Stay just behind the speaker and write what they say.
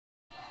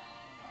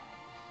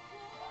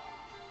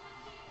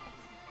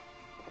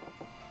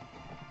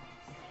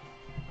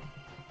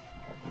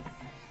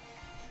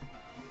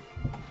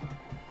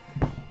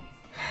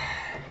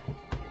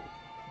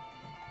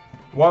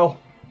Well,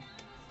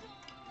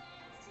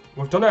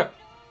 we've done it.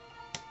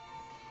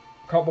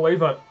 Can't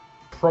believe it.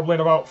 Probably in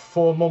about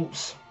 4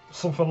 months,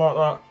 something like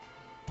that.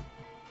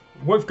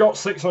 We've got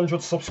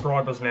 600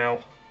 subscribers now.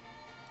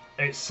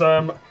 It's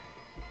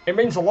it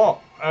means a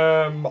lot.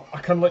 I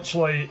can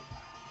literally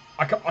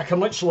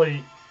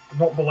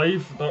not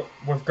believe that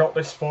we've got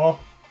this far.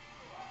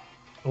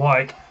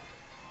 Like,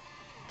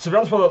 to be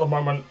honest with you, at the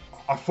moment,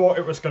 I thought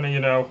it was gonna, you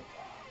know,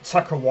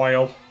 take a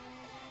while,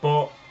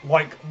 but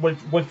like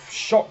we've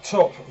shocked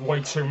up way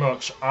too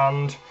much,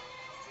 and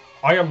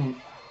I'm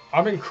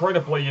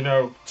incredibly, you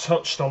know,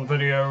 touched on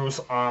videos,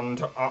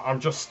 and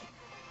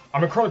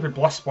I'm incredibly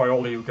blessed by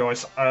all of you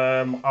guys.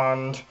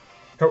 And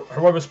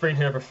whoever's been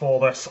here before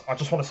this, I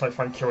just want to say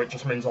thank you. It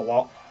just means a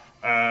lot.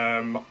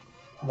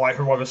 Like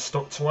whoever's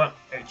stuck to it,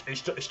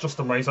 it's just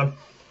amazing.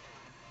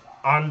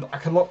 And I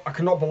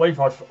cannot believe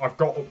I've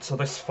got up to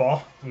this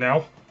far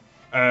now.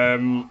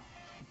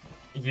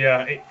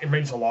 Yeah, it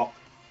means a lot.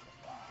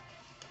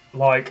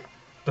 Like,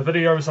 the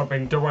videos I've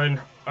been doing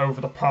over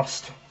the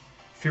past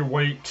few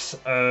weeks,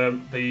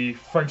 the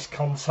face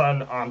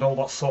content and all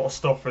that sort of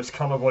stuff has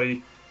kind of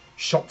like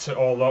shocked it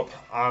all up,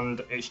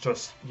 and it's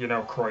just, you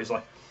know, crazy.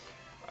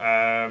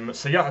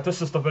 So yeah,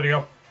 this is the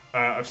video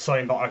of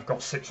saying that I've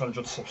got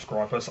 600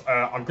 subscribers.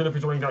 I'm going to be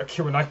doing a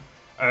Q&A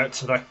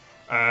today,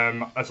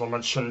 as I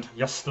mentioned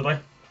yesterday.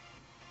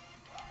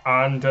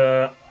 And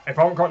if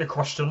I haven't got any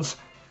questions,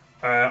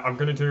 I'm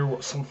going to do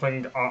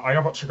something. I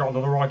have actually got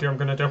another idea I'm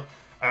going to do.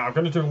 I'm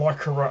going to do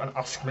like an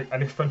Ask Me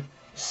Anything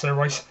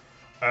series,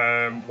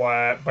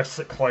 where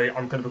basically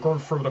I'm going to be going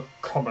through the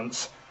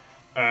comments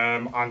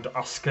and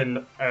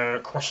asking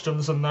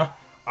questions in there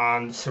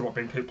and see what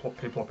people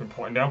have been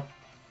putting down.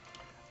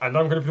 And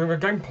then I'm going to be doing a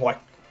gameplay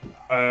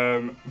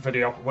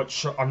video,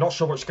 which I'm not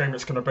sure which game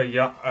it's going to be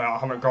yet. I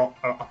haven't got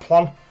a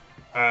plan.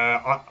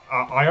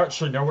 I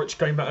actually know which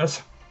game it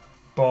is,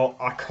 but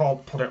I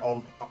can't put it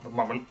on at the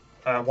moment.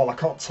 Well, I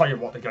can't tell you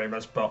what the game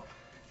is, but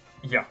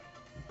yeah,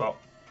 but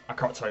I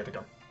can't tell you the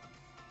game.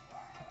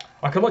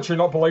 I can literally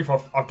not believe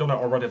I've done it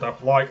already though.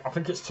 Like, I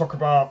think it's took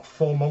about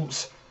 4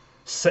 months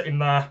sitting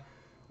there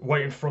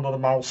waiting for another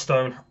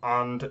milestone,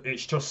 and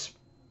it's just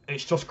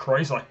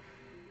crazy.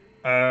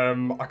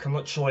 I can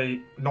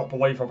literally not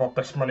believe I've had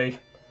this many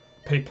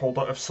people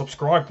that have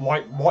subscribed.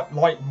 Like, what?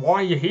 Like, why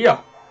are you here?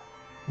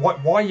 Why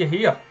are you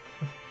here?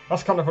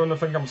 That's kind of the only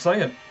thing I'm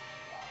saying.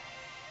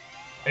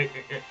 It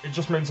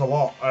just means a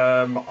lot.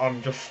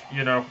 I'm just,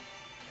 you know,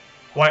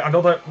 I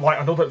know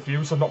that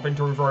views have not been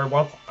doing very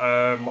well.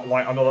 I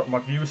know that my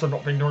views have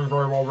not been doing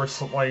very well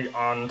recently,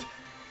 and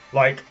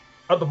like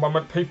at the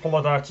moment, people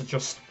are there to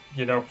just,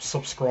 you know,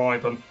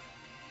 subscribe and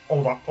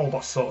all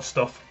that sort of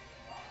stuff.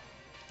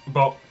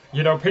 But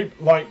you know,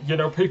 people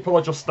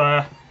are just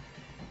there,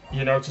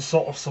 you know, to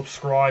sort of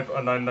subscribe,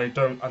 and then they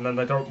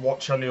don't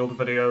watch any other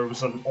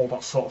videos and all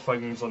that sort of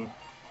things, and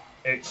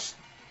it's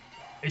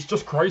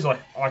just crazy.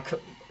 I can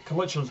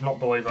literally just not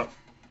believe it.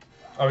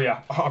 Oh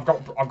yeah,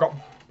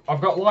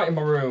 I've got light in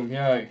my room,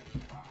 yay.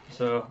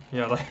 So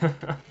yeah,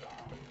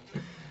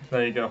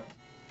 there you go.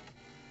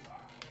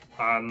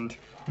 And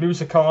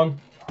music on,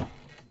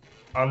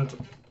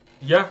 and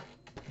yeah,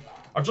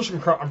 I'm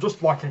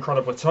just like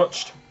incredibly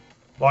touched.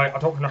 Like, I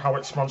don't know how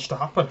it's managed to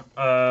happen.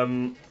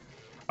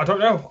 I don't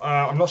know.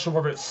 I'm not sure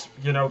whether it's,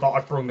 you know, that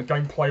I've brought the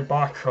gameplay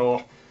back,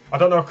 or I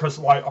don't know, because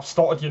like I've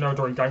started, you know,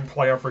 doing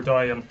gameplay every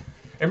day, and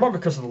it might be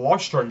because of the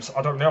live streams.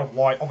 I don't know.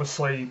 Like,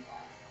 obviously,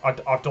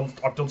 I've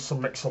done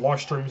some Mixer live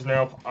streams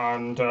now,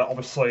 and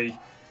obviously,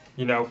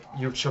 you know,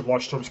 YouTube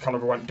live streams kind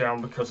of went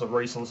down because of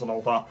reasons and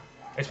all that.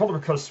 It's probably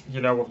because,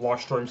 you know, of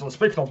live streams. And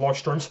speaking of live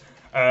streams,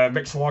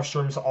 Mixer live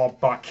streams are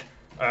back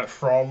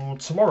from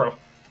tomorrow,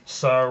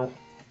 so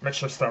make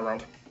sure to stay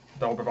around.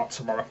 They'll be back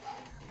tomorrow.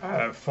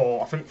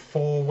 For I think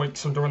 4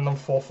 weeks I'm doing them,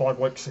 4 or 5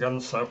 weeks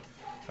again. So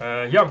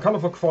yeah, I'm kind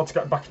of looking forward to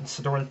getting back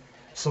into doing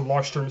some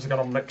live streams again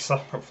on Mixer.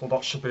 Hopefully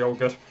that should be all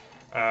good.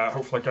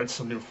 Hopefully getting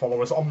some new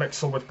followers. On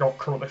Mixer we've got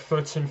currently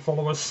 13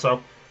 followers,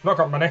 so not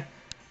got many.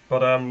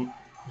 But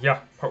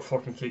yeah,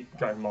 hopefully I can keep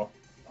getting more,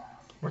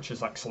 which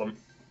is excellent.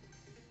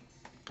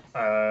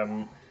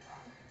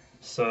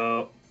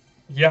 So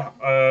yeah,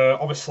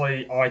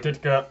 obviously I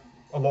did get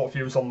a lot of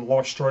views on the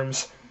live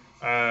streams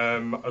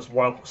as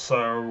well,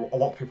 so a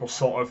lot of people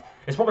sort of,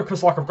 it's probably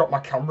because like I've got my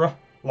camera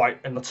like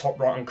in the top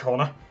right hand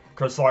corner,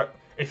 because like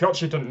if you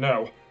actually didn't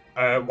know,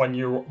 when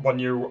you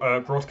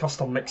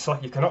broadcast on Mixer,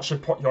 you can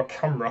actually put your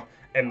camera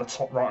in the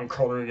top right hand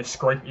corner of your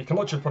screen. You can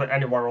literally put it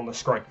anywhere on the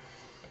screen,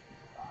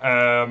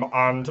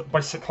 and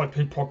basically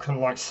people can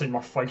like see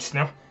my face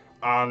now.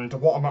 And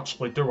what I'm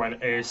actually doing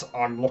is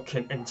I'm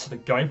looking into the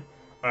game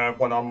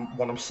when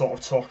I'm sort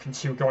of talking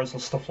to you guys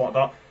and stuff like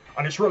that.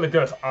 And it's really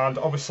good, and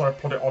obviously I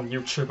put it on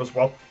YouTube as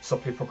well, so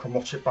people can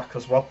watch it back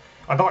as well.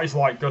 And that is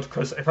like good,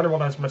 because if anyone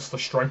has missed the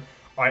stream,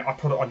 I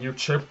put it on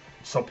YouTube,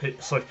 so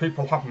if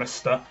people have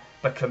missed it,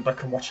 they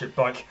can watch it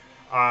back,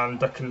 and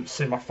they can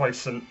see my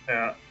face on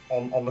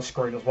the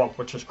screen as well,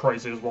 which is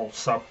crazy as well.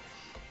 So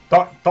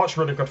that's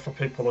really good for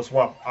people as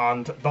well,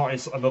 and that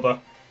is another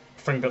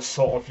thing that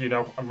sort of, you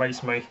know,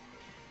 amazed me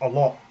a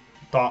lot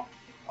that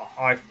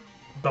I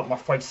that my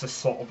face is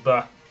sort of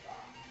there,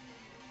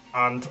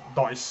 and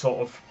that is sort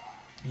of,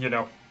 you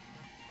know,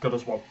 good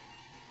as well.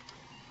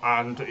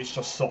 And it's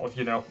just sort of,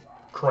 you know,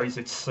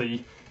 crazy to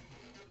see,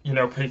 you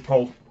know,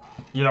 people,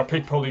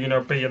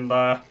 being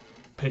there,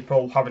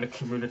 people having a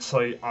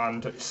community,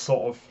 and it's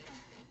sort of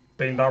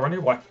being there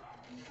anyway.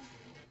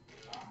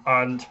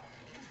 And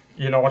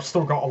you know, I've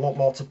still got a lot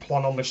more to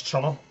plan on this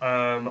channel.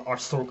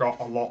 I've still got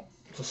a lot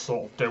to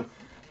sort of do.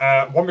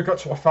 When we get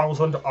to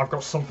 1,000, I've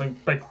got something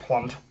big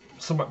planned,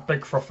 something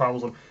big for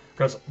 1,000,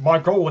 because my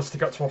goal is to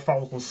get to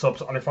 1,000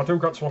 subs, and if I do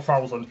get to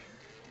 1,000,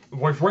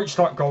 we've reached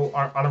that goal,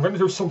 and I'm going to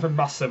do something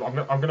massive. I'm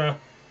gonna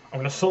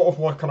sort of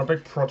work on a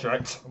big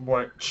project,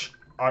 which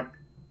I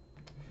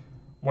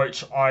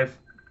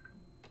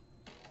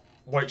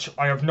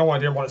have no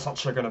idea what it's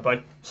actually going to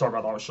be. Sorry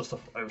about that.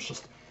 It was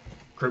just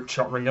group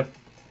chat ringing.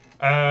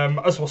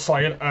 As we're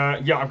saying,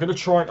 yeah, I'm going to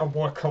try and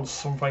work on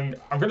something.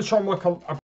 I'm going to try and work on a